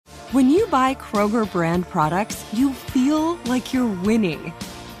When you buy Kroger brand products, you feel like you're winning.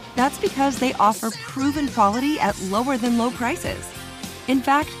 That's because they offer proven quality at lower than low prices. In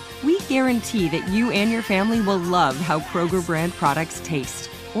fact, we guarantee that you and your family will love how Kroger brand products taste,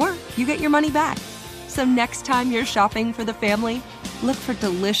 or you get your money back. So next time you're shopping for the family, look for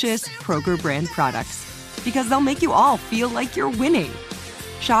delicious Kroger brand products, because they'll make you all feel like you're winning.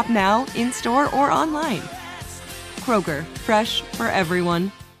 Shop now, in-store, or online. Kroger, fresh for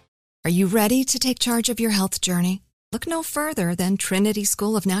everyone. Are you ready to take charge of your health journey? Look no further than Trinity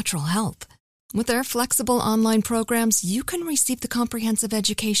School of Natural Health. With their flexible online programs, you can receive the comprehensive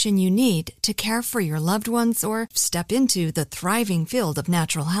education you need to care for your loved ones or step into the thriving field of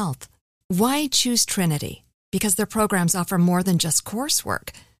natural health. Why choose Trinity? Because their programs offer more than just coursework.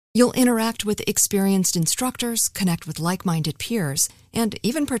 You'll interact with experienced instructors, connect with like-minded peers, and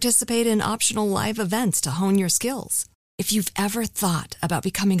even participate in optional live events to hone your skills. If you've ever thought about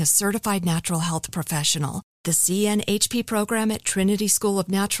becoming a certified natural health professional, the CNHP program at Trinity School of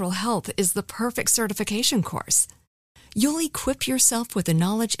Natural Health is the perfect certification course. You'll equip yourself with the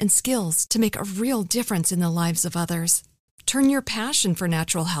knowledge and skills to make a real difference in the lives of others. Turn your passion for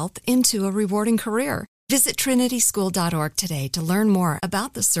natural health into a rewarding career. Visit trinityschool.org today to learn more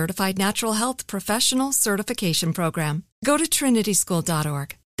about the Certified Natural Health Professional Certification Program. Go to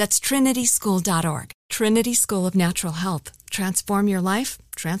trinityschool.org. That's trinityschool.org. Trinity School of Natural Health. Transform your life,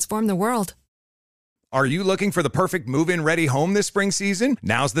 transform the world. Are you looking for the perfect move-in ready home this spring season?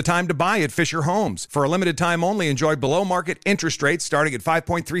 Now's the time to buy at Fisher Homes. For a limited time only, enjoy below-market interest rates starting at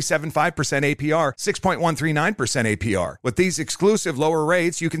 5.375% APR, 6.139% APR. With these exclusive lower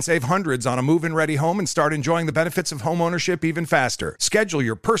rates, you can save hundreds on a move-in ready home and start enjoying the benefits of home ownership even faster. Schedule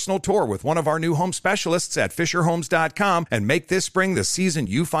your personal tour with one of our new home specialists at FisherHomes.com and make this spring the season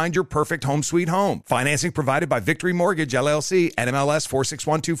you find your perfect home sweet home. Financing provided by Victory Mortgage, LLC, NMLS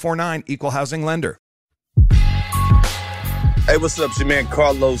 461249, Equal Housing Lender. Hey, what's up? It's your man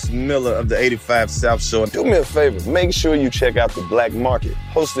Carlos Miller of the 85 South Show. And do me a favor, make sure you check out The Black Market,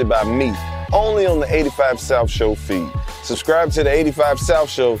 hosted by me, only on the 85 South Show feed. Subscribe to the 85 South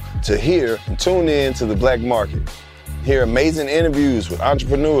Show to hear and tune in to The Black Market. Hear amazing interviews with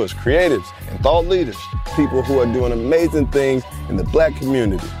entrepreneurs, creatives, and thought leaders, people who are doing amazing things in the black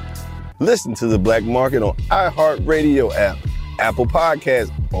community. Listen to The Black Market on iHeartRadio app, Apple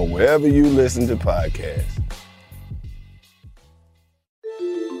Podcasts, or wherever you listen to podcasts.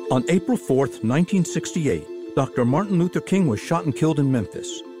 On April 4th, 1968, Dr. Martin Luther King was shot and killed in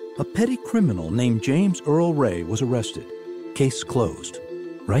Memphis. A petty criminal named James Earl Ray was arrested. Case closed.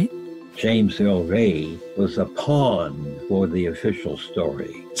 Right? James Earl Ray was a pawn for the official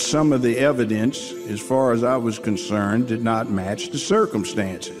story. Some of the evidence, as far as I was concerned, did not match the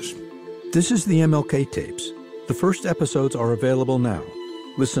circumstances. This is the MLK tapes. The first episodes are available now.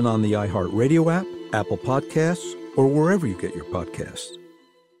 Listen on the iHeartRadio app, Apple Podcasts, or wherever you get your podcasts.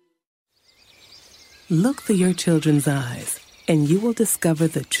 Look through your children's eyes, and you will discover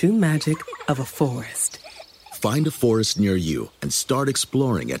the true magic of a forest. Find a forest near you and start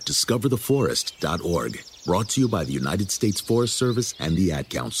exploring at discovertheforest.org. Brought to you by the United States Forest Service and the Ad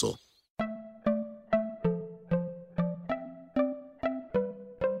Council.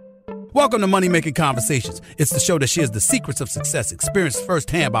 Welcome to Money Making Conversations. It's the show that shares the secrets of success, experienced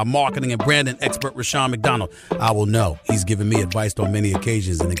firsthand by marketing and branding expert Rushion McDonald. I will know he's given me advice on many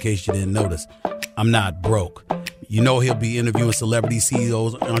occasions, and in case you didn't notice, I'm not broke. You know he'll be interviewing celebrity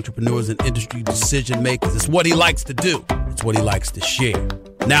CEOs, entrepreneurs, and industry decision makers. It's what he likes to do. It's what he likes to share.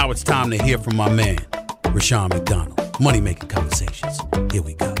 Now it's time to hear from my man, Rushion McDonald. Money Making Conversations. Here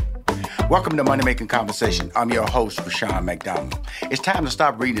we go. Welcome to Money Making Conversation. I'm your host, Rushion McDonald. It's time to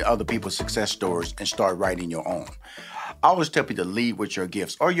stop reading other people's success stories and start writing your own. I always tell people to lead with your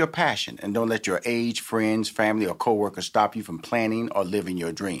gifts or your passion, and don't let your age, friends, family, or coworkers stop you from planning or living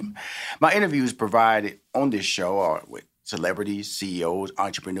your dream. My interviews provided on this show are with celebrities, CEOs,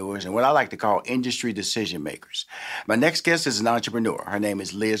 entrepreneurs, and what I like to call industry decision makers. My next guest is an entrepreneur. Her name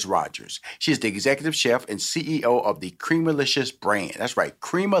is Liz Rogers. She is the executive chef and CEO of the Creamalicious brand. That's right,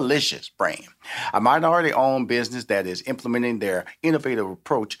 Creamalicious brand, a minority-owned business that is implementing their innovative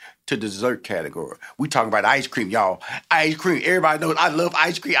approach to the dessert category. We talking about ice cream, y'all. Ice cream. Everybody knows I love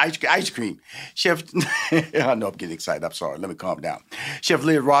ice cream, ice cream, ice cream. Chef, I know I'm getting excited. I'm sorry. Let me calm down. Chef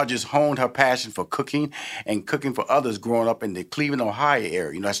Liz Rogers honed her passion for cooking and cooking for others growing up in the Cleveland, Ohio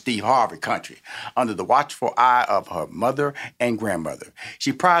area. You know, that's Steve Harvey country, under the watchful eye of her mother and grandmother.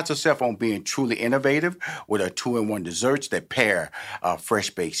 She prides herself on being truly innovative with her 2-in-1 desserts that pair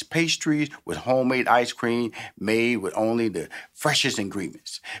fresh-baked pastries with homemade ice cream made with only the freshest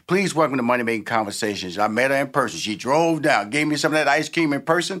ingredients. Please Please welcome to Money Making Conversations. I met her in person. She drove down, gave me some of that ice cream in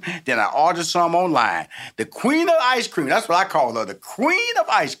person. Then I ordered some online. The queen of ice cream. That's what I call her, the queen of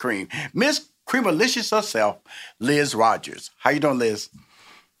ice cream. Miss Creamalicious herself, Liz Rogers. How you doing, Liz?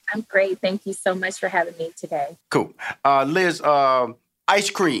 I'm great. Thank you so much for having me today. Cool. Liz,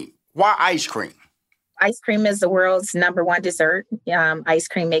 ice cream. Why ice cream? Ice cream is the world's #1 dessert. Ice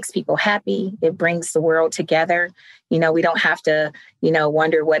cream makes people happy. It brings the world together. We don't have to,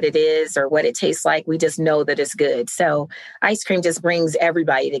 wonder what it is or what it tastes like. We just know that it's good. So ice cream just brings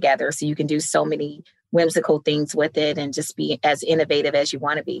everybody together. So you can do so many whimsical things with it and just be as innovative as you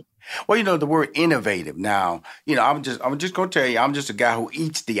want to be. Well, the word innovative. Now, I'm just going to tell you, I'm just a guy who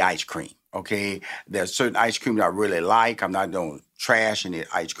eats the ice cream. Okay, there's certain ice cream that I really like. I'm not going to trash any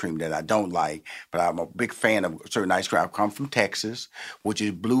ice cream that I don't like, but I'm a big fan of certain ice cream. I come from Texas, which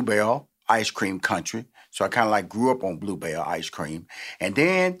is Bluebell ice cream country. So I kind of grew up on Bluebell ice cream. And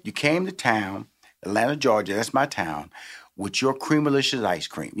then you came to town, Atlanta, Georgia, that's my town, with your Creamalicious ice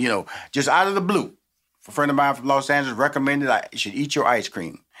cream. Just out of the blue. A friend of mine from Los Angeles recommended I should eat your ice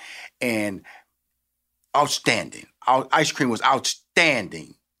cream. And outstanding. Our ice cream was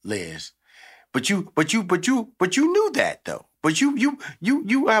outstanding, Liz. But you knew that though. But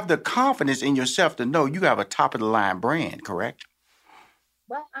you have the confidence in yourself to know you have a top of the line brand, correct?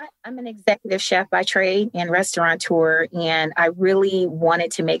 Well, I'm an executive chef by trade and restaurateur, and I really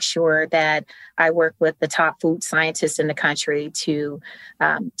wanted to make sure that I work with the top food scientists in the country to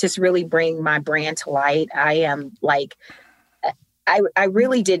just really bring my brand to light. I am I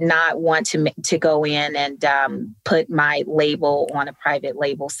really did not want to go in and put my label on a private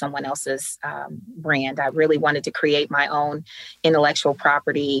label, someone else's brand. I really wanted to create my own intellectual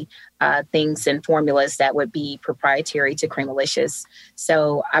property, things and formulas that would be proprietary to Creamalicious.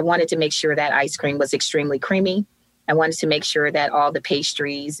 So I wanted to make sure that ice cream was extremely creamy. I wanted to make sure that all the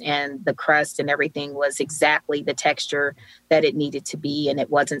pastries and the crust and everything was exactly the texture that it needed to be, and it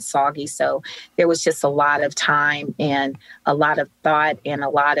wasn't soggy. So there was just a lot of time and a lot of thought and a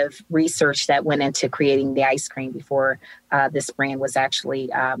lot of research that went into creating the ice cream before this brand was actually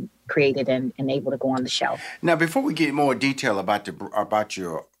created and able to go on the shelf. Now, before we get more detail about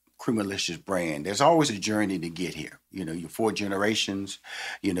your Creamalicious brand, there's always a journey to get here. Your 4 generations,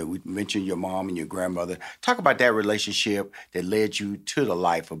 we mentioned your mom and your grandmother. Talk about that relationship that led you to the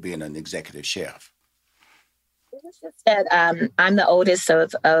life of being an executive chef. It was just that I'm the oldest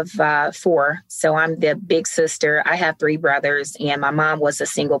of 4. So I'm the big sister. I have 3 brothers, and my mom was a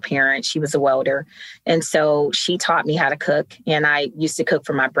single parent. She was a welder. And so she taught me how to cook. And I used to cook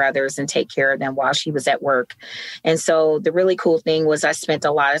for my brothers and take care of them while she was at work. And so the really cool thing was I spent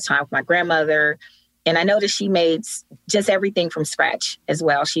a lot of time with my grandmother. And I noticed she made just everything from scratch as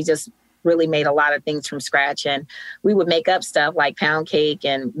well. She just really made a lot of things from scratch. And we would make up stuff like pound cake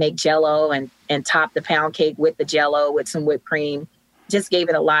and make Jell-O and top the pound cake with the Jell-O with some whipped cream. Just gave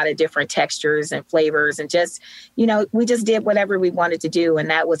it a lot of different textures and flavors. And just, we just did whatever we wanted to do. And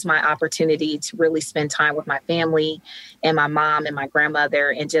that was my opportunity to really spend time with my family and my mom and my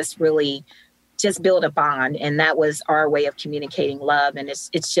grandmother and just really just build a bond. And that was our way of communicating love. And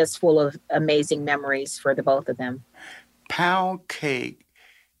it's just full of amazing memories for the both of them. Pound cake,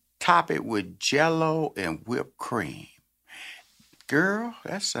 top it with Jell-O and whipped cream. Girl,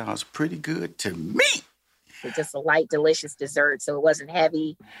 that sounds pretty good to me. It's just a light, delicious dessert. So it wasn't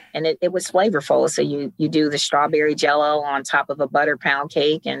heavy and it was flavorful. So you do the strawberry Jell-O on top of a butter pound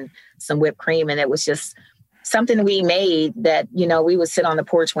cake and some whipped cream. And it was just something we made that, we would sit on the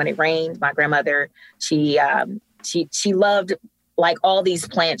porch when it rained. My grandmother, she loved like all these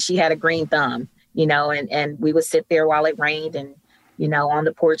plants. She had a green thumb, and we would sit there while it rained and, on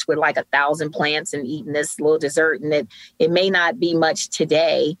the porch with like 1,000 plants and eating this little dessert. And it may not be much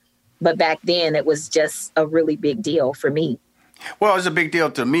today, but back then it was just a really big deal for me. Well, it's a big deal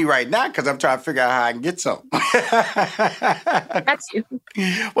to me right now because I'm trying to figure out how I can get some. That's you.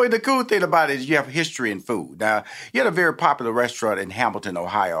 Well, the cool thing about it is you have history in food. Now, you had a very popular restaurant in Hamilton,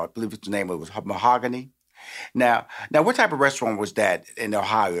 Ohio. I believe the name was Mahogany. Now, what type of restaurant was that in the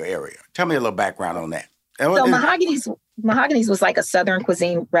Ohio area? Tell me a little background on that. So Mahogany's was like a Southern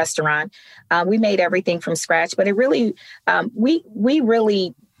cuisine restaurant. We made everything from scratch, but it really,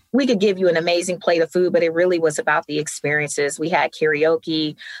 we could give you an amazing plate of food, but it really was about the experiences. We had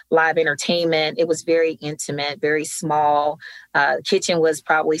karaoke, live entertainment. It was very intimate, very small. Kitchen was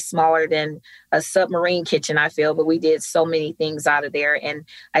probably smaller than a submarine kitchen, I feel, but we did so many things out of there. And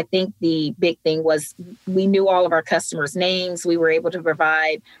I think the big thing was we knew all of our customers' names. We were able to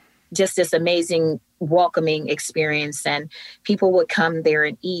provide just this amazing welcoming experience, and people would come there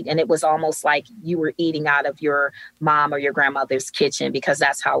and eat, and it was almost like you were eating out of your mom or your grandmother's kitchen, because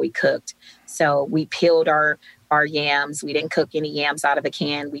that's how we cooked. So we peeled our yams. We didn't cook any yams out of a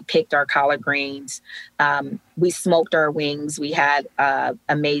can. We picked our collard greens. We smoked our wings. We had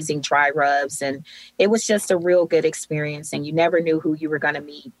amazing dry rubs, and it was just a real good experience. And you never knew who you were going to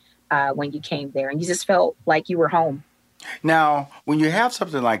meet when you came there, and you just felt like you were home. Now, when you have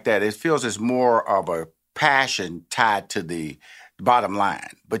something like that, it feels it's more of a passion tied to the bottom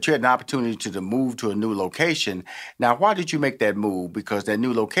line. But you had an opportunity to move to a new location. Now, why did you make that move? Because that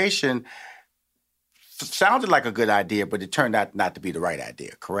new location sounded like a good idea, but it turned out not to be the right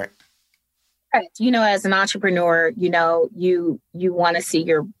idea, correct? Right. As an entrepreneur, you want to see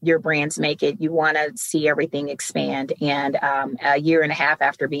your brands make it. You want to see everything expand. And a year and a half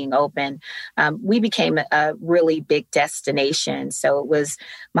after being open, we became a really big destination. So it was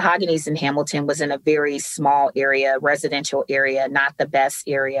Mahogany's in Hamilton was in a very small area, residential area, not the best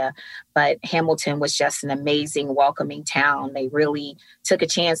area. But Hamilton was just an amazing, welcoming town. They really took a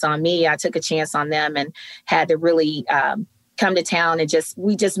chance on me. I took a chance on them, and had to really come to town, and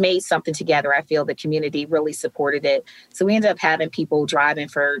we just made something together. I feel the community really supported it. So we ended up having people driving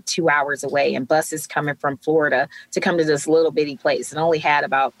for 2 hours away, and buses coming from Florida to come to this little bitty place, and only had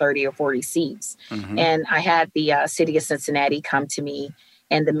about 30 or 40 seats. Mm-hmm. And I had the city of Cincinnati come to me,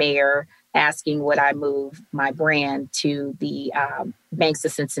 and the mayor, asking would I move my brand to the Banks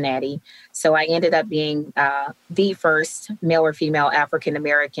of Cincinnati. So I ended up being the first male or female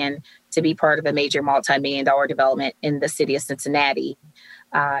African-American to be part of a major multi-million-dollar development in the city of Cincinnati.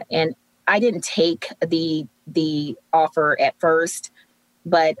 And I didn't take the offer at first,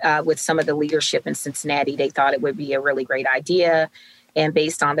 but with some of the leadership in Cincinnati, they thought it would be a really great idea. And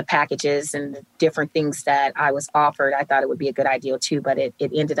based on the packages and the different things that I was offered, I thought it would be a good idea too, but it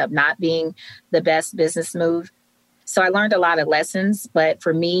ended up not being the best business move. So I learned a lot of lessons, but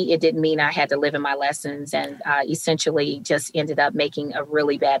for me, it didn't mean I had to live in my lessons, and essentially just ended up making a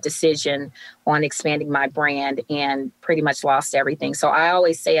really bad decision on expanding my brand and pretty much lost everything. So I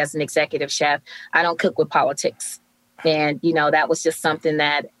always say, as an executive chef, I don't cook with politics. And, that was just something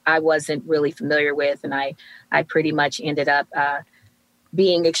that I wasn't really familiar with. And I pretty much ended up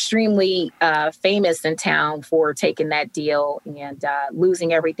being extremely famous in town for taking that deal and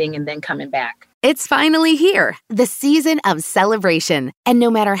losing everything and then coming back. It's finally here, the season of celebration. And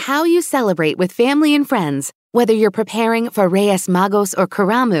no matter how you celebrate with family and friends, whether you're preparing for Reyes Magos or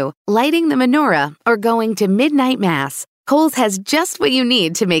Karamu, lighting the menorah, or going to midnight mass, Kohl's has just what you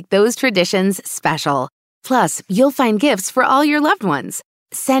need to make those traditions special. Plus, you'll find gifts for all your loved ones.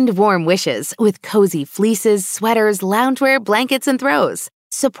 Send warm wishes with cozy fleeces, sweaters, loungewear, blankets, and throws.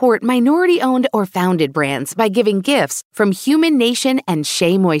 Support minority-owned or founded brands by giving gifts from Human Nation and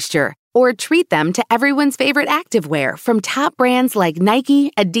Shea Moisture. Or treat them to everyone's favorite activewear from top brands like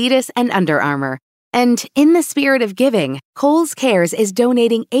Nike, Adidas, and Under Armour. And in the spirit of giving, Kohl's Cares is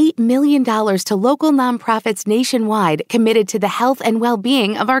donating $8 million to local nonprofits nationwide committed to the health and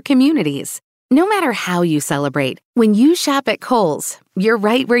well-being of our communities. No matter how you celebrate, when you shop at Kohl's, you're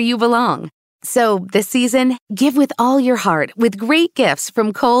right where you belong. So this season, give with all your heart with great gifts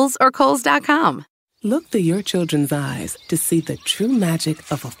from Kohl's or Kohls.com. Look through your children's eyes to see the true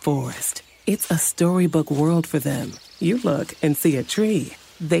magic of a forest. It's a storybook world for them. You look and see a tree.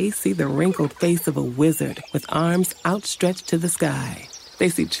 They see the wrinkled face of a wizard with arms outstretched to the sky. They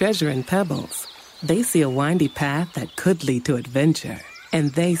see treasure in pebbles. They see a windy path that could lead to adventure.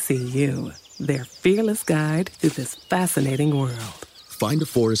 And they see you, their fearless guide through this fascinating world. Find a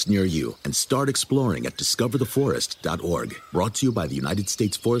forest near you and start exploring at discovertheforest.org. Brought to you by the United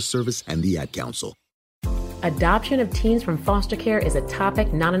States Forest Service and the Ad Council. Adoption of teens from foster care is a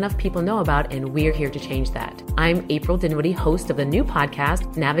topic not enough people know about, and we're here to change that. I'm April Dinwiddie, host of the new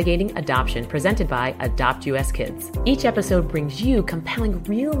podcast, Navigating Adoption, presented by Adopt US Kids. Each episode brings you compelling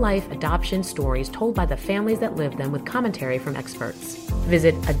real-life adoption stories told by the families that live them with commentary from experts.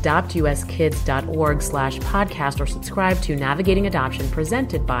 Visit adoptuskids.org/podcast or subscribe to Navigating Adoption,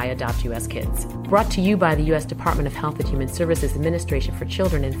 presented by Adopt US Kids. Brought to you by the U.S. Department of Health and Human Services Administration for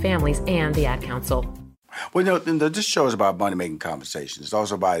Children and Families and the Ad Council. Well, this show is about money-making conversations. It's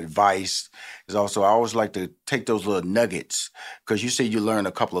also about advice. It's also, I always like to take those little nuggets, because you say you learn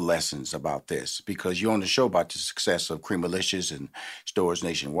a couple of lessons about this, because you're on the show about the success of Creamalicious and stores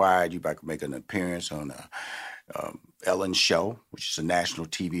nationwide. You might make an appearance on Ellen Show, which is a national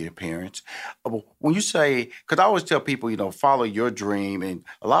TV appearance. When you say, because I always tell people, follow your dream, and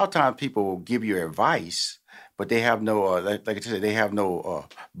a lot of times people will give you advice, but they have no, like I said, they have no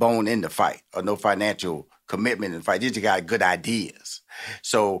bone in the fight or no financial commitment and fight. They just got good ideas.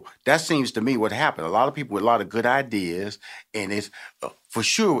 So that seems to me what happened. A lot of people with a lot of good ideas, and it's for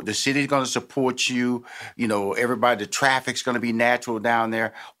sure the city's going to support you. You know, everybody, the traffic's going to be natural down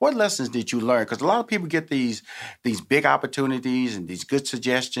there. What lessons did you learn? Because a lot of people get these big opportunities and these good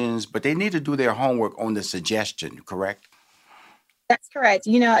suggestions, but they need to do their homework on the suggestion, correct? That's correct.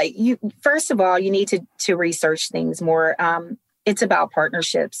 You know, first of all, you need to research things more. It's about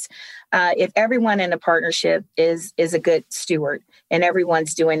partnerships. If everyone in a partnership is a good steward and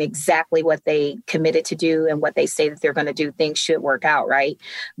everyone's doing exactly what they committed to do and what they say that they're going to do, things should work out, right?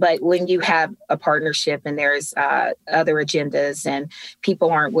 But when you have a partnership and there's other agendas and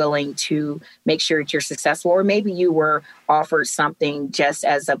people aren't willing to make sure that you're successful, or maybe you were offered something just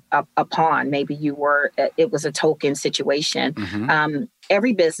as a pawn, maybe it was a token situation. Mm-hmm.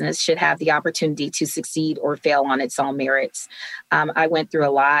 Every business should have the opportunity to succeed or fail on its own merits. I went through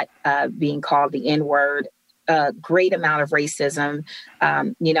a lot being called the N-word, a great amount of racism.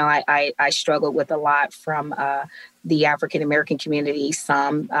 I struggled with a lot from the African-American community,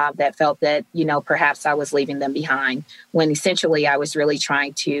 some that felt that, perhaps I was leaving them behind, when essentially I was really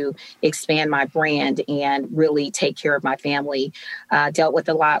trying to expand my brand and really take care of my family. Dealt with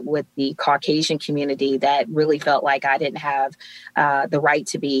a lot with the Caucasian community that really felt like I didn't have the right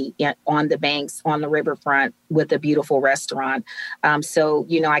to be on the banks, on the riverfront with a beautiful restaurant. So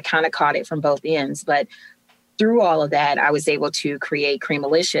I kind of caught it from both ends. But through all of that, I was able to create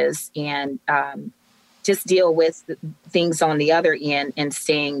Creamalicious and just deal with things on the other end and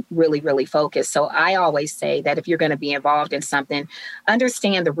staying really, really focused. So I always say that if you're going to be involved in something,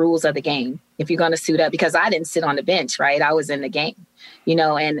 understand the rules of the game. If you're going to suit up, because I didn't sit on the bench, right? I was in the game,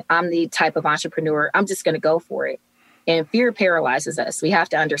 and I'm the type of entrepreneur, I'm just going to go for it. And fear paralyzes us. We have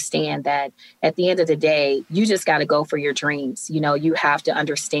to understand that at the end of the day, you just got to go for your dreams. You have to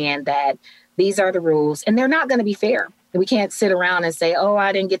understand that these are the rules and they're not going to be fair. We can't sit around and say, oh,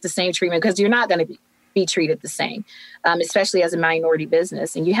 I didn't get the same treatment, because you're not going to be treated the same, especially as a minority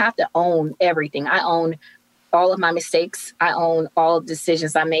business. And you have to own everything. I own all of my mistakes. I own all of the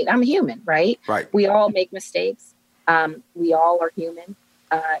decisions I make. I'm a human, right? Right. We all make mistakes. We all are human.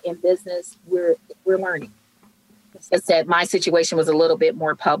 In business, we're learning. I said my situation was a little bit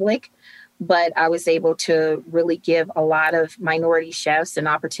more public, but I was able to really give a lot of minority chefs an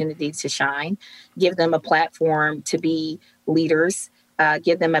opportunity to shine, give them a platform to be leaders,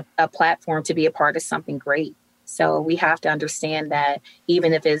 give them a platform to be a part of something great. So we have to understand that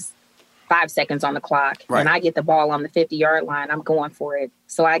even if it's 5 seconds on the clock, right, and I get the ball on the 50-yard line, I'm going for it.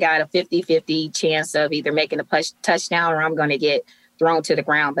 So I got a 50-50 chance of either making a touchdown or I'm going to get thrown to the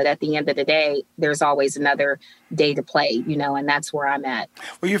ground. But at the end of the day, there's always another day to play, and that's where I'm at.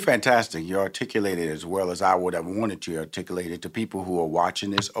 Well, you're fantastic. You articulate it as well as I would have wanted to articulate it to people who are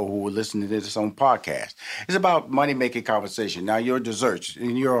watching this or who are listening to this on podcast. It's about money-making conversation. Now, your desserts,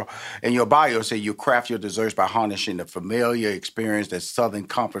 in your bio, say you craft your desserts by harnessing the familiar experience that Southern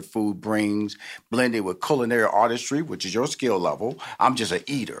comfort food brings, blended with culinary artistry, which is your skill level. I'm just an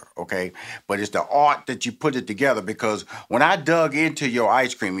eater, okay? But it's the art that you put it together, because when I dug into your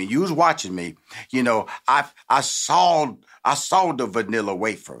ice cream, and you was watching me, I saw the vanilla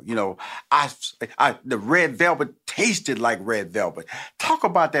wafer. The red velvet tasted like red velvet. Talk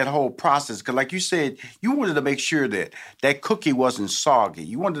about that whole process, because like you said, you wanted to make sure that that cookie wasn't soggy.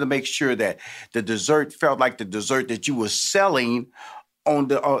 You wanted to make sure that the dessert felt like the dessert that you were selling on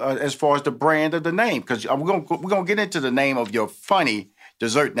the as far as the brand of the name. Because we're gonna get into the name of your funny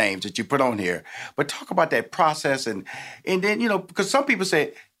dessert names that you put on here, but talk about that process and then because some people's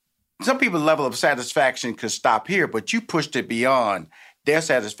level of satisfaction could stop here, but you pushed it beyond their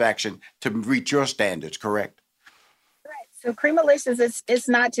satisfaction to reach your standards, correct? Right. So Creamalicious, it's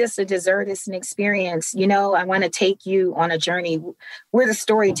not just a dessert, it's an experience. I want to take you on a journey. We're the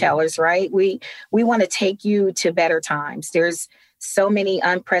storytellers, right? We want to take you to better times. There's so many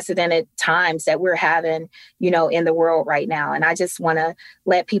unprecedented times that we're having, in the world right now. And I just want to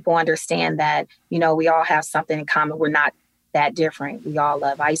let people understand that, we all have something in common. We're not that different. We all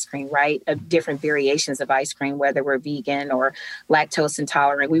love ice cream, right? Different variations of ice cream, whether we're vegan or lactose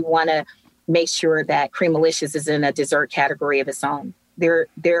intolerant. We want to make sure that Creamalicious is in a dessert category of its own.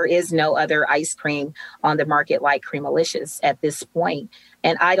 There is no other ice cream on the market like Creamalicious at this point.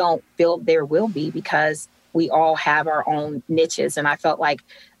 And I don't feel there will be, because we all have our own niches. And I felt like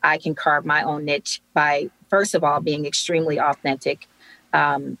I can carve my own niche by, first of all, being extremely authentic,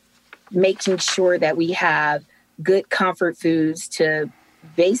 making sure that we have good comfort foods to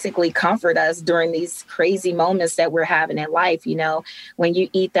basically comfort us during these crazy moments that we're having in life. You know, when you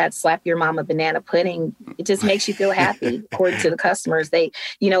eat that Slap Your Mama banana pudding, it just makes you feel happy. According to the customers,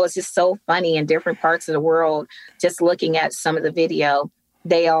 it's just so funny in different parts of the world. Just looking at some of the video,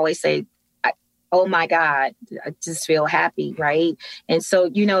 they always say, oh my God, I just feel happy, right? And so,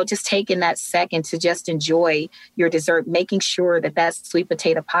 just taking that second to just enjoy your dessert, making sure that sweet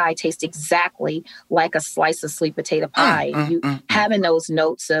potato pie tastes exactly like a slice of sweet potato pie. Having those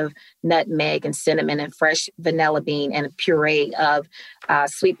notes of nutmeg and cinnamon and fresh vanilla bean and a puree of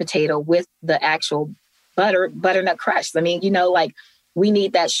sweet potato with the actual butternut crust. I mean, we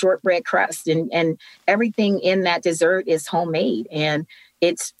need that shortbread crust and everything in that dessert is homemade. And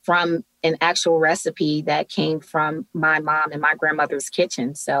it's from an actual recipe that came from my mom and my grandmother's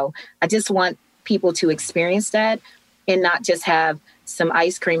kitchen. So I just want people to experience that and not just have some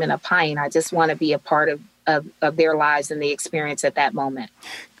ice cream and a pint. I just want to be a part of their lives and the experience at that moment.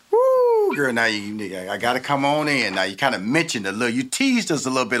 Woo, girl, now I got to come on in. Now, you kind of mentioned you teased us a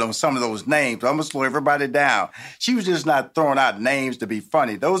little bit on some of those names. I'm going to slow everybody down. She was just not throwing out names to be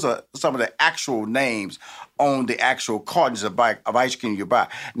funny. Those are some of the actual names on the actual cartons of ice cream you buy.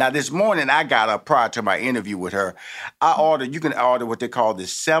 Now, this morning, I got up prior to my interview with her. You can order what they call the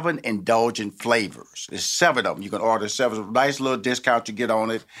 7 indulgent flavors. There's 7 of them. You can order 7. Nice little discount you get on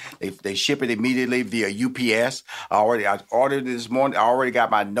it. They ship it immediately via UPS. I ordered it this morning. I already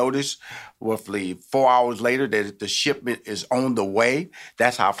got my notice roughly 4 hours later that the shipment is on the way.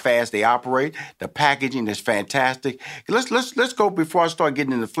 That's how fast they operate. The packaging is fantastic. Let's go before I start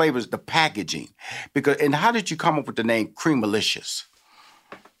getting into flavors, the packaging. And how did you come up with the name Creamalicious?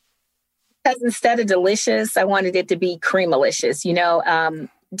 Because instead of delicious, I wanted it to be Creamalicious,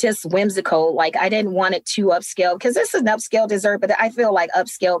 just whimsical. Like, I didn't want it too upscale because this is an upscale dessert, but I feel like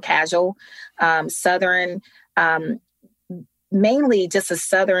upscale, casual, Southern, mainly just a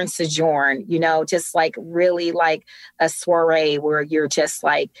Southern sojourn, just like really like a soiree where you're just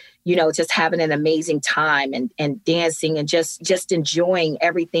like, just having an amazing time and dancing and just enjoying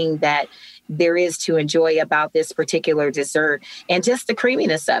everything that there is to enjoy about this particular dessert. And just the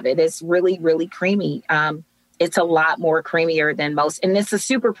creaminess of it is really, really creamy. It's a lot more creamier than most, and it's a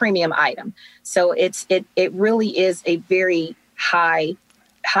super premium item. So it really is a very high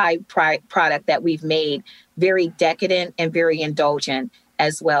product that we've made, very decadent and very indulgent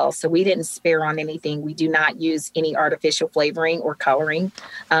as well. So we didn't spare on anything. We do not use any artificial flavoring or coloring.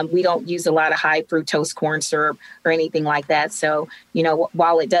 We don't use a lot of high fructose corn syrup or anything like that. So,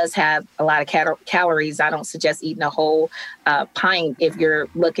 while it does have a lot of calories, I don't suggest eating a whole pint if you're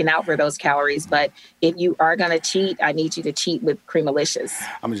looking out for those calories. But if you are going to cheat, I need you to cheat with Creamalicious.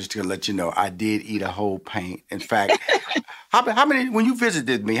 I'm just going to let you know, I did eat a whole pint. In fact, how many, when you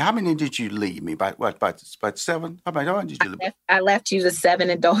visited me, how many did you leave me? About 7? How many did you leave me? I left you the 7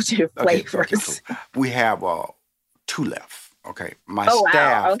 indulgent flavors. Okay, cool. We have 2 left. Okay.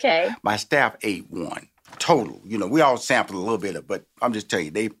 My staff ate 1 total. We all sampled a little bit of, but I'm just telling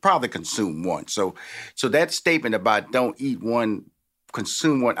you, they probably consumed 1. So that statement about don't eat 1,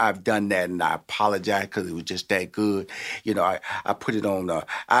 consume 1, I've done that, and I apologize because it was just that good. I put it on.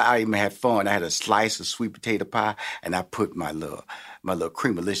 I even had fun. I had a slice of sweet potato pie, and I put my little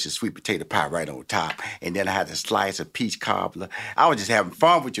Creamalicious sweet potato pie right on top. And then I had a slice of peach cobbler. I was just having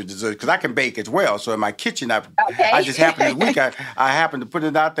fun with your dessert because I can bake as well. So in my kitchen, I just happened I happened to put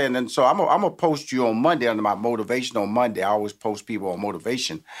it out there. And then so I'm going to post you on Monday under my motivation on Monday. I always post people on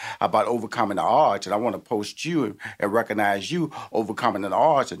motivation about overcoming the odds. And I want to post you and recognize you overcoming the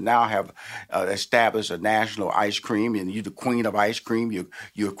odds and now have established a national ice cream. And you're the queen of ice cream.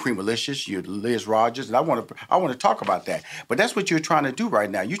 You're Creamalicious. You're Liz Rogers. And I want to talk about that. But that's what you're trying to do right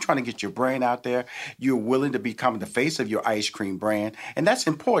now. You're trying to get your brand out there. You're willing to become the face of your ice cream brand. And that's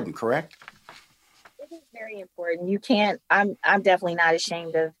important, correct? It is very important. You can't, I'm definitely not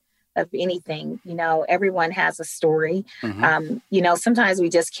ashamed of anything. Everyone has a story. Mm-hmm. Sometimes we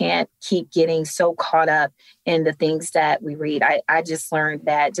just can't keep getting so caught up in the things that we read. I just learned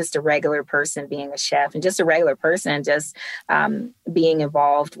that just a regular person being a chef and just a regular person just being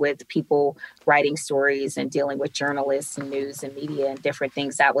involved with people writing stories and dealing with journalists and news and media and different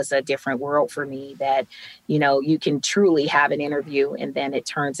things, that was a different world for me that, you can truly have an interview and then it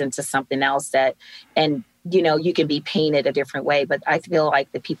turns into something else and you can be painted a different way, but I feel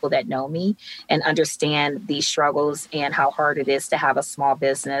like the people that know me and understand these struggles and how hard it is to have a small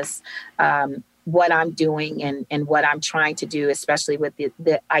business, what I'm doing and what I'm trying to do, especially with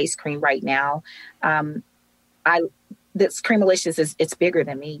the ice cream right now. This Creamalicious it's bigger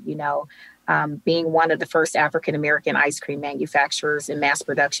than me, being one of the first African-American ice cream manufacturers in mass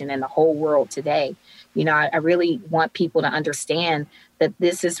production in the whole world today. I really want people to understand that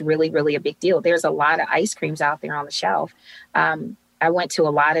this is really, really a big deal. There's a lot of ice creams out there on the shelf. I went to a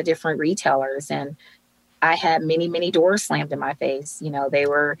lot of different retailers, and I had many, many doors slammed in my face. You know, they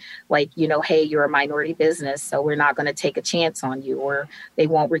were like, you know, hey, you're a minority business, so we're not going to take a chance on you, or they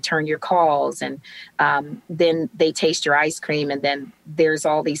won't return your calls. And then they taste your ice cream, and then there's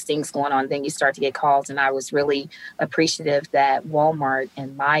all these things going on. Then you start to get calls. And I was really appreciative that Walmart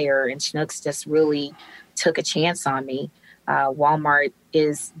and Meijer and Schnucks just really took a chance on me. Walmart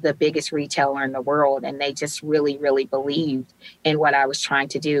is the biggest retailer in the world, and they just really, really believed in what I was trying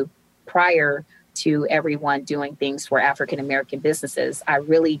to do. Prior to everyone doing things for African-American businesses, I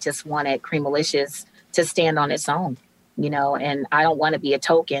really just wanted Creamalicious to stand on its own, you know, and I don't want to be a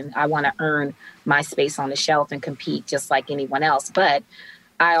token. I want to earn my space on the shelf and compete just like anyone else. But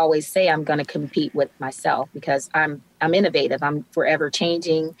I always say I'm going to compete with myself because I'm innovative. I'm forever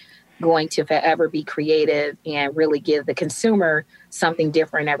changing, going to forever be creative and really give the consumer something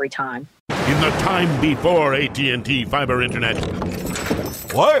different every time. In the time before AT&T Fiber Internet.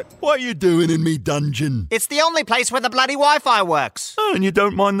 What? What are you doing in me dungeon? It's the only place where the bloody Wi-Fi works. Oh, and you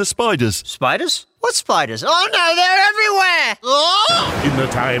don't mind the spiders? Spiders? What spiders? Oh no, they're everywhere! Oh! In the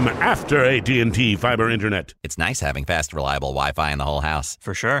time after AT&T Fiber Internet. It's nice having fast, reliable Wi-Fi in the whole house.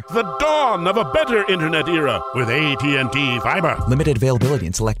 For sure. The dawn of a better internet era with AT&T Fiber. Limited availability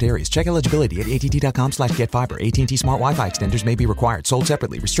in select areas. Check eligibility at att.com/getfiber. AT&T Smart Wi-Fi extenders may be required. Sold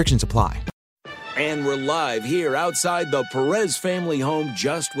separately. Restrictions apply. And we're live here outside the Perez family home,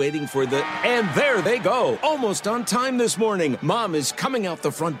 just waiting for the... And there they go, almost on time this morning. Mom is coming out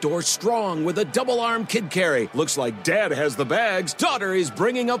the front door strong with a double-arm kid carry. Looks like Dad has the bags. Daughter is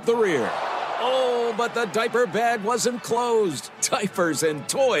bringing up the rear. Oh, but the diaper bag wasn't closed. Diapers and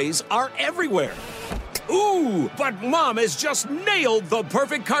toys are everywhere. Ooh, but Mom has just nailed the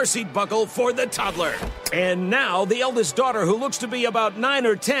perfect car seat buckle for the toddler. And now the eldest daughter, who looks to be about 9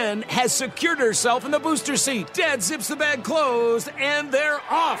 or 10, has secured herself in the booster seat. Dad zips the bag closed, and they're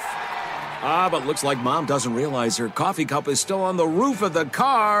off. But looks like Mom doesn't realize her coffee cup is still on the roof of the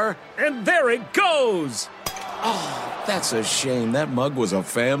car. And there it goes. Oh, that's a shame. That mug was a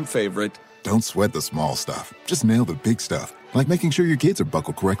fam favorite. Don't sweat the small stuff. Just nail the big stuff. Like making sure your kids are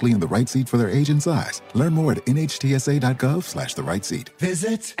buckled correctly in the right seat for their age and size. Learn more at nhtsa.gov/the right seat.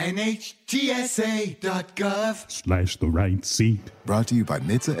 Visit nhtsa.gov/the right seat. Brought to you by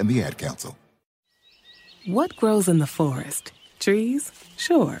NHTSA and the Ad Council. What grows in the forest? Trees?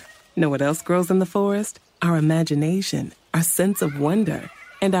 Sure. Know what else grows in the forest? Our imagination, our sense of wonder,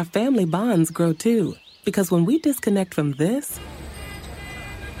 and our family bonds grow too. Because when we disconnect from this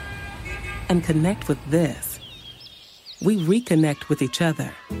and connect with this, we reconnect with each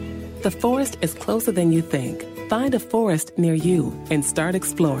other. The forest is closer than you think. Find a forest near you and start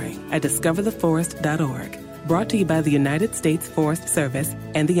exploring at discovertheforest.org. Brought to you by the United States Forest Service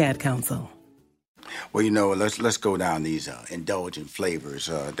and the Ad Council. Well, you know, let's go down these indulgent flavors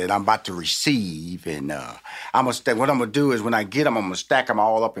that I'm about to receive, and what I'm gonna do is when I get them, I'm gonna stack them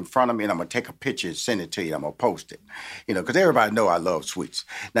all up in front of me, and I'm gonna take a picture and send it to you. I'm gonna post it, you know, because everybody know I love sweets.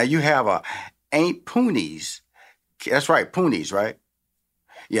 Now you have Aunt Poonie's. That's right, Poonie's, right?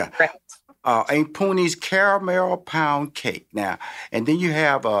 Yeah. Right. Aunt Poonie's caramel pound cake. Now, and then you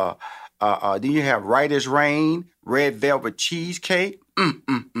have Right as Rain red velvet cheesecake.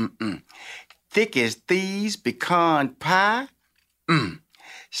 Thick as Thieves pecan pie.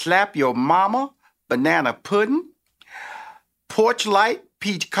 Slap Your Mama banana pudding. Porch Light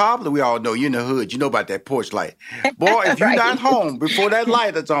peach cobbler. We all know, you're in the hood. You know about that porch light. Boy, if you're not home before that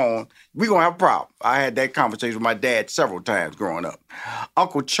light is on, we're going to have a problem. I had that conversation with my dad several times growing up.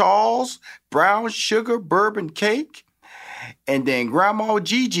 Uncle Charles, brown sugar bourbon cake. And then Grandma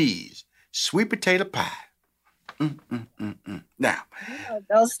Gigi's sweet potato pie. Now,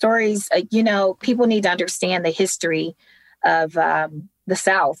 those stories, people need to understand the history of the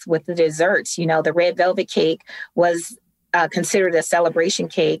South with the desserts. You know, the red velvet cake was considered a celebration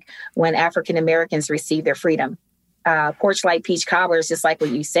cake when African Americans received their freedom. Porch Light peach cobbler is just like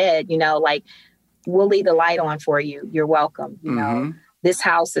what you said, we'll leave the light on for you. You're welcome. You know, this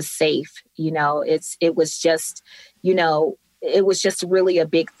house is safe. It was just really a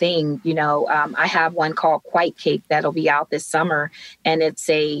big thing. I have one called White Cake that'll be out this summer, and it's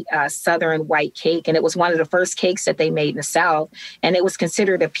a Southern white cake. And it was one of the first cakes that they made in the South, and it was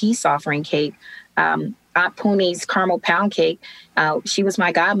considered a peace offering cake. Aunt Poonie's caramel pound cake, she was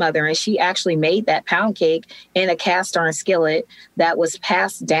my godmother, and she actually made that pound cake in a cast iron skillet that was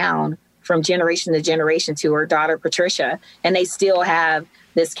passed down from generation to generation to her daughter, Patricia. And they still have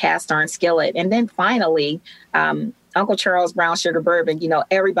this cast iron skillet. And then finally, Uncle Charles Brown Sugar Bourbon. You know,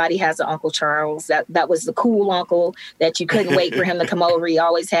 everybody has an Uncle Charles. That was the cool uncle that you couldn't wait for him to come over. He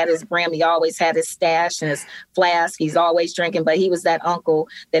always had his brim. He always had his stash and his flask. He's always drinking, but he was that uncle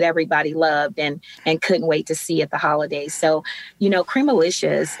that everybody loved and couldn't wait to see at the holidays. So, you know,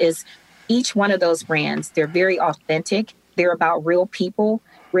 Creamalicious is each one of those brands. They're very authentic. They're about real people,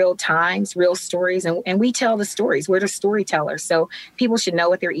 real times, real stories. And we tell the stories. We're the storytellers. So people should know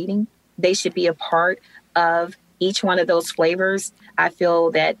what they're eating. They should be a part of each one of those flavors. I feel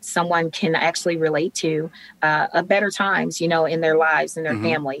that someone can actually relate to a better times, you know, in their lives and their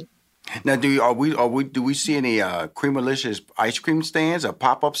family. Now, do we see any Creamalicious ice cream stands or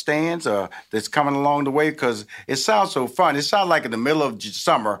pop-up stands that's coming along the way? Because it sounds so fun. It sounds like in the middle of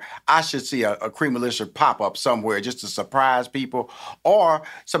summer, I should see a Creamalicious pop-up somewhere just to surprise people, or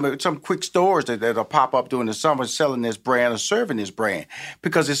some quick stores that'll pop up during the summer selling this brand or serving this brand,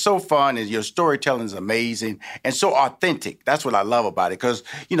 because it's so fun and your storytelling is amazing and so authentic. That's what I love about it. Because,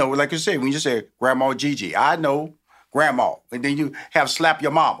 you know, like you said, when you say Grandma Gigi, I know Grandma, and then you have slap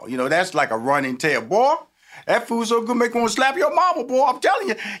your mama. You know, that's like a running tale. Boy, that food's so good, make you want to slap your mama, boy. I'm telling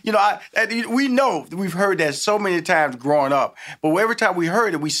you. You know, we know, we've heard that so many times growing up, but every time we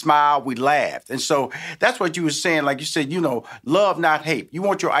heard it, we smiled, we laughed. And so that's what you were saying. Like you said, you know, love, not hate. You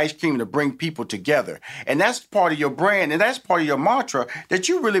want your ice cream to bring people together. And that's part of your brand, and that's part of your mantra that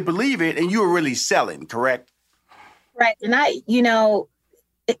you really believe in and you're really selling, correct? Right. And you know,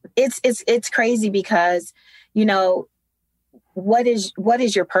 it's crazy because, you know, what is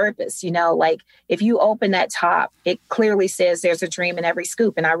your purpose? You know, like if you open that top, it clearly says there's a dream in every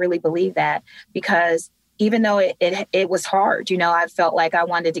scoop. And I really believe that, because even though it was hard, you know, I felt like I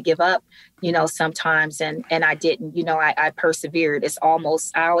wanted to give up, you know, sometimes and I didn't, you know, I persevered. It's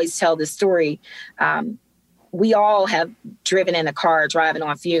almost, I always tell this story. We all have driven in a car driving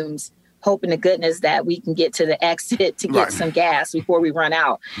on fumes, hoping to goodness that we can get to the exit to get some gas before we run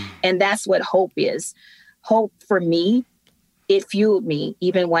out. And that's what hope is. Hope for me, it fueled me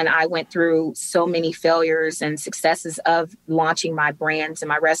even when I went through so many failures and successes of launching my brands and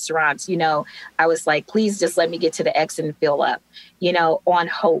my restaurants. You know, I was like, please just let me get to the exit and fill up, you know, on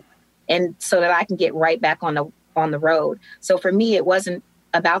hope. And so that I can get right back on the road. So for me, it wasn't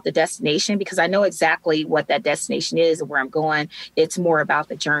about the destination, because I know exactly what that destination is and where I'm going. It's more about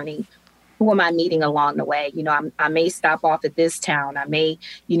the journey. Who am I meeting along the way? You know, I may stop off at this town. I may,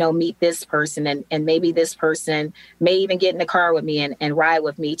 you know, meet this person and maybe this person may even get in the car with me and ride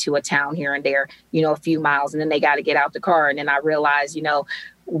with me to a town here and there, you know, a few miles. And then they got to get out the car. And then I realize, you know,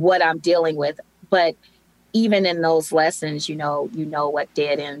 what I'm dealing with. But even in those lessons, you know what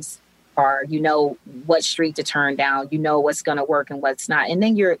dead ends are, you know, what street to turn down, you know, what's going to work and what's not. And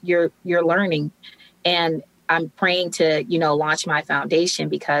then you're learning. And I'm praying to, you know, launch my foundation,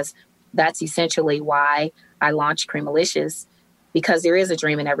 because that's essentially why I launched Creamalicious, because there is a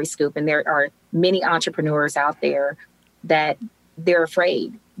dream in every scoop. And there are many entrepreneurs out there that they're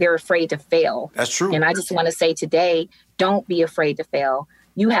afraid. They're afraid to fail. That's true. And I just want to say today, don't be afraid to fail.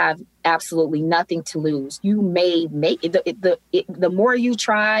 You have absolutely nothing to lose. You may make it. The more you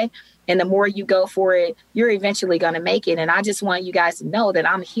try and the more you go for it, you're eventually going to make it. And I just want you guys to know that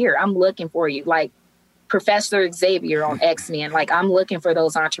I'm here. I'm looking for you. Like Professor Xavier on X-Men. Like, I'm looking for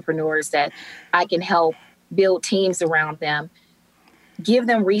those entrepreneurs that I can help build teams around them, give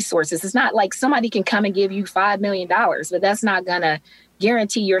them resources. It's not like somebody can come and give you $5 million, but that's not going to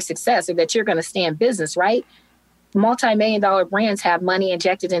guarantee your success or that you're going to stay in business, right? Multi-million-dollar brands have money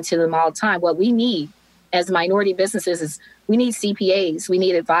injected into them all the time. What we need as minority businesses is we need CPAs, we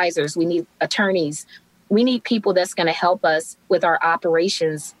need advisors, we need attorneys, we need people that's going to help us with our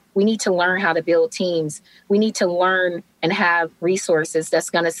operations. We need to learn how to build teams. We need to learn and have resources that's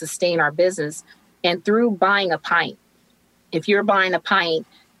going to sustain our business. And through buying a pint, if you're buying a pint,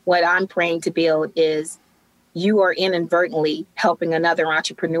 what I'm praying to build is you are inadvertently helping another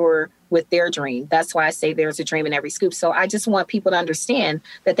entrepreneur with their dream. That's why I say there's a dream in every scoop. So I just want people to understand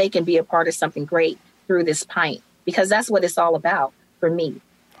that they can be a part of something great through this pint, because that's what it's all about for me.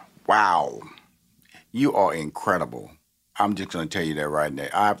 Wow. You are incredible. I'm just going to tell you that right now.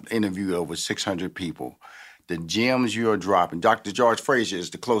 I've interviewed over 600 people. The gems you are dropping, Dr. George Frazier is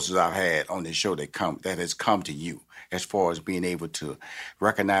the closest I've had on this show that has come to you as far as being able to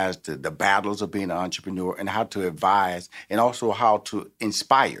recognize the battles of being an entrepreneur and how to advise and also how to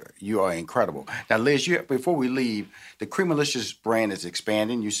inspire. You are incredible. Now, Liz, before we leave, the Creamalicious brand is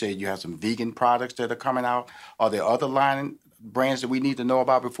expanding. You said you have some vegan products that are coming out. Are there other brands that we need to know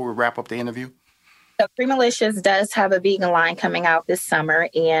about before we wrap up the interview? So Creamalicious does have a vegan line coming out this summer,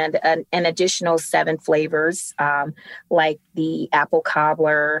 and an additional 7 flavors, like the apple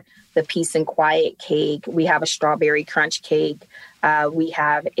cobbler, the peace and quiet cake. We have a strawberry crunch cake. We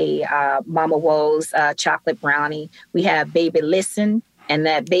have a Mama Woe's chocolate brownie. We have Baby Listen, and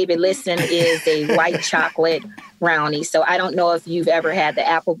that Baby Listen is a white chocolate brownie. So I don't know if you've ever had the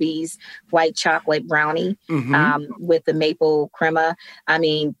Applebee's white chocolate brownie with the maple crema. I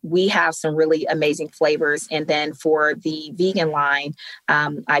mean, we have some really amazing flavors. And then for the vegan line,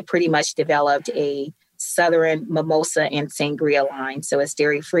 I pretty much developed a Southern mimosa and sangria line. So it's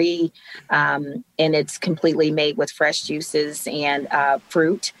dairy free, and it's completely made with fresh juices and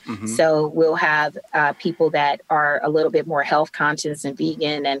fruit. So we'll have people that are a little bit more health conscious and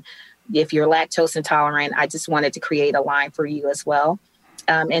vegan. And if you're lactose intolerant, I just wanted to create a line for you as well.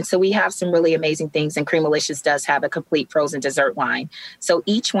 And so we have some really amazing things, and Creamalicious does have a complete frozen dessert line. So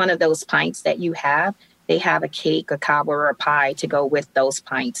each one of those pints that you have, they have a cake, a cobbler, or a pie to go with those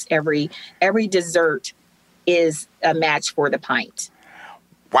pints. Every dessert is a match for the pint.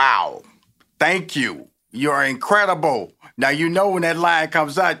 Wow. Thank you. You're incredible. Now, you know when that line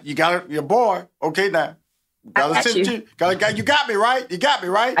comes out, you got your boy. Okay, now. You got me, right? You got me,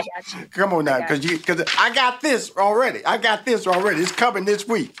 right? I got you. Come on now, because I got this already. It's coming this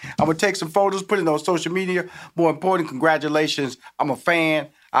week. I'm going to take some photos, put it on social media. More important, congratulations. I'm a fan.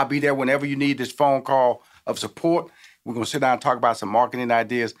 I'll be there whenever you need this phone call of support. We're going to sit down and talk about some marketing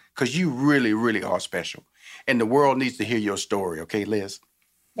ideas, because you really, really are special. And the world needs to hear your story. Okay, Liz?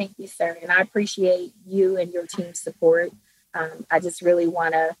 Thank you, sir. And I appreciate you and your team's support. I just really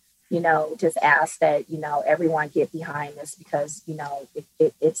want to, just ask that, everyone get behind this, because,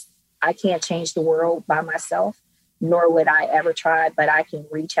 it's I can't change the world by myself, nor would I ever try, but I can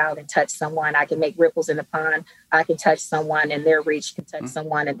reach out and touch someone. I can make ripples in the pond. I can touch someone, and their reach can touch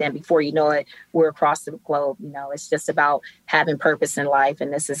someone. And then before you know it, we're across the globe. It's just about having purpose in life.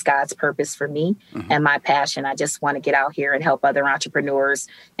 And this is God's purpose for me and my passion. I just want to get out here and help other entrepreneurs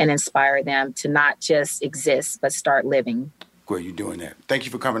and inspire them to not just exist, but start living. Great, you're doing that. Thank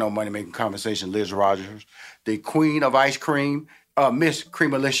you for coming on Money Making Conversation, Liz Rogers, the queen of ice cream, Miss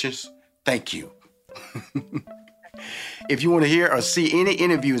Creamalicious. Thank you. If you want to hear or see any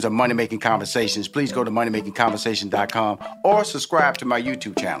interviews of Money Making Conversations, please go to moneymakingconversation.com or subscribe to my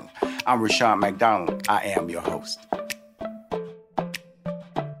YouTube channel. I'm Rushion McDonald. I am your host.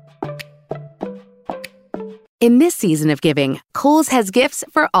 In this season of giving, Kohl's has gifts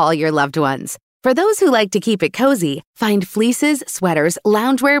for all your loved ones. For those who like to keep it cozy, find fleeces, sweaters,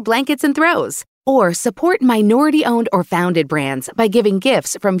 loungewear, blankets, and throws. Or support minority-owned or founded brands by giving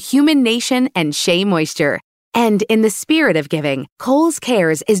gifts from Human Nation and Shea Moisture. And in the spirit of giving, Kohl's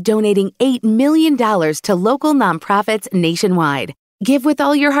Cares is donating $8 million to local nonprofits nationwide. Give with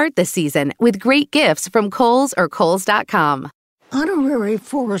all your heart this season with great gifts from Kohl's or Kohls.com. Honorary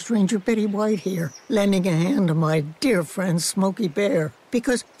Forest Ranger Betty White here, lending a hand to my dear friend Smokey Bear.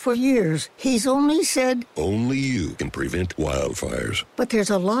 Because for years, he's only said, only you can prevent wildfires. But there's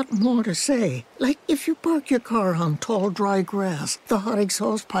a lot more to say. Like if you park your car on tall, dry grass, the hot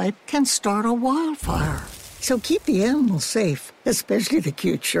exhaust pipe can start a wildfire. So keep the animals safe, especially the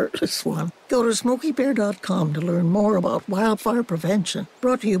cute shirtless one. Go to SmokeyBear.com to learn more about wildfire prevention.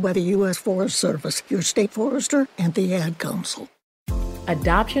 Brought to you by the U.S. Forest Service, your state forester, and the Ad Council.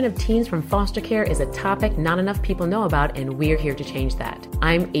 Adoption of teens from foster care is a topic not enough people know about, and we're here to change that.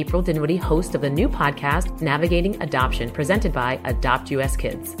 I'm April Dinwiddie, host of the new podcast, Navigating Adoption, presented by Adopt US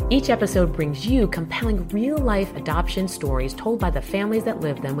Kids. Each episode brings you compelling real-life adoption stories told by the families that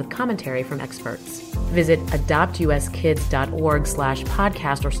live them with commentary from experts. Visit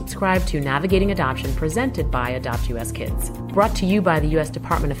adoptuskids.org/podcast or subscribe to Navigating Adoption, presented by Adopt US Kids. Brought to you by the U.S.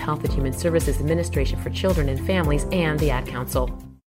 Department of Health and Human Services Administration for Children and Families and the Ad Council.